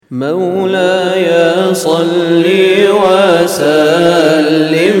مولاي صل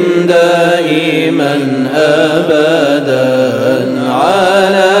وسلم دائما أبدا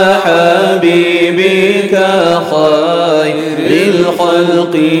على حبيبك خير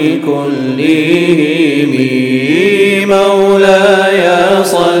الخلق كلهم. مولاي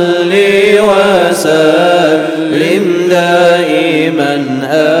صل وسلم دائما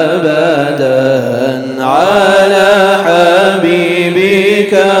أبدا على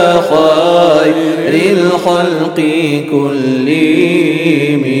حبيبك خير الخلق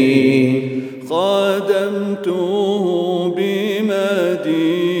كلهم. خادمته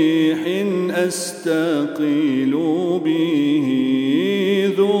بمديح أستقيل به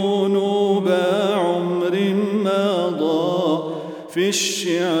ذنوب عمر مضى في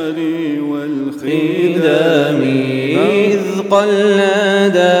الشعر والخدام. إذ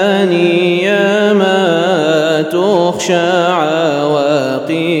قلدني ما تخشى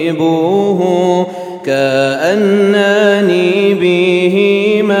عواقبه كأنني به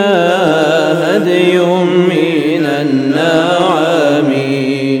ما هدي من النعم.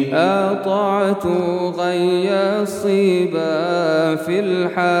 أطعت غي الصبا في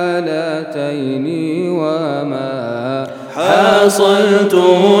الحالتين وما حصلت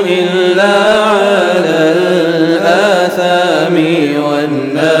إلا على الآثام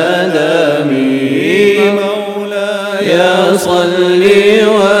والندم. مولاي صل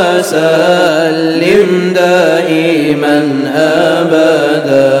وسلم دائما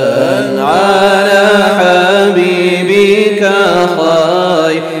أبدا على حبيبك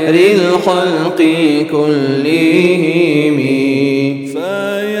خير الخلق كلهم.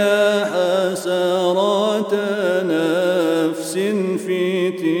 فيا حسرات نفس في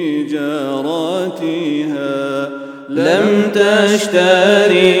تجارتها لم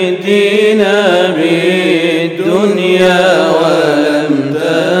تشتري الدين بالدنيا ولم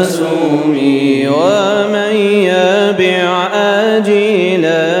تسومي. ومن يبع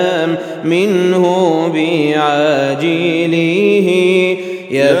آجلا منه بعاجله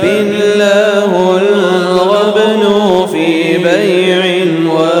يبن له الغبن في بيع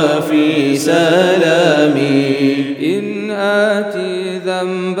وفي سلام. إن آتي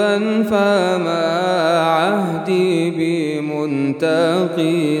ذنبا فما عهدي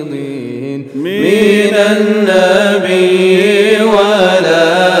بمنتقض من النبي ولا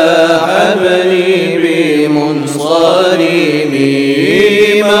حبلي بمنصرم.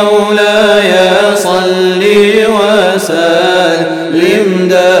 مولاي صل وسلم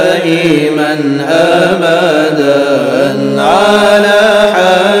دائما أبدا على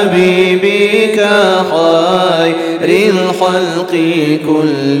حبيبك خير الخلق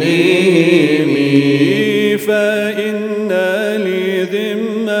كلهم. فإن لي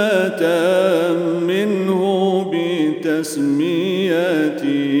ذمة منه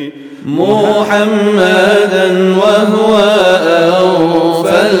بتسميتي محمدا وهو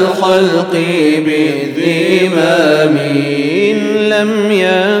أوفى الخلق بالذمام. لم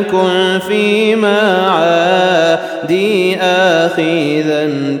يكن في معادي آخذا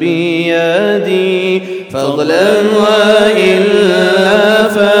بيدي فضلا وإلا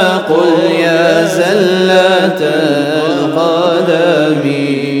فقل يا زلة القدم.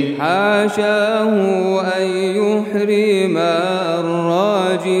 حاشاه أن يحرم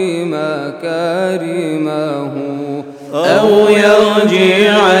الراجي مكارمه أو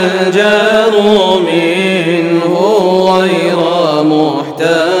يرجع الجار منه غير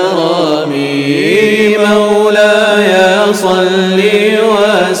محترم. مولاي صل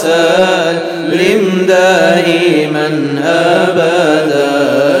وسلم دائما أبدا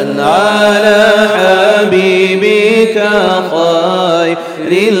على حبيبك خير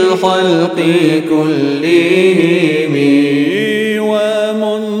الخلق كلهم.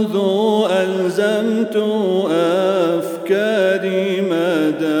 ومنذ ألزمت أفكاري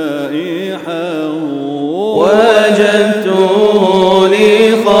مدائحه وجدته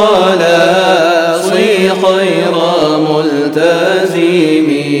لخلاصي خير ملتزم.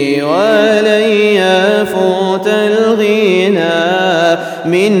 ولن يفوت الغنى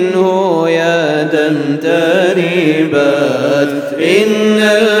منه يدا تربت. إن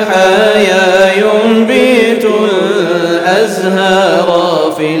الحيا ينبت الأزهار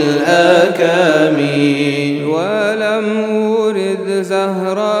في الأكام. ولم أرد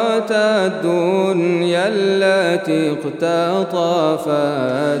زهرة الدنيا التي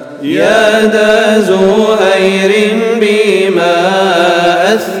اقتطفت يد زهير بما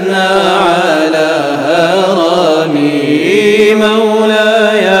أثنى على هرمي.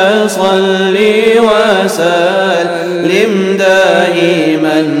 مولاي صل وسلم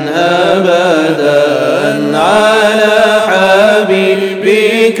دائما أبدا على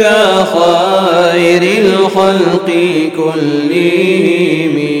حبيبك خير الخلق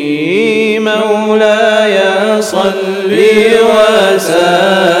كلهم مولاي صل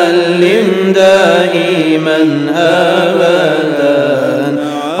وسلم دائما أبدا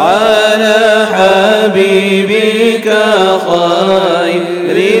على حبيبك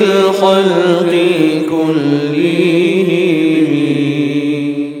خير الخلق كلهم.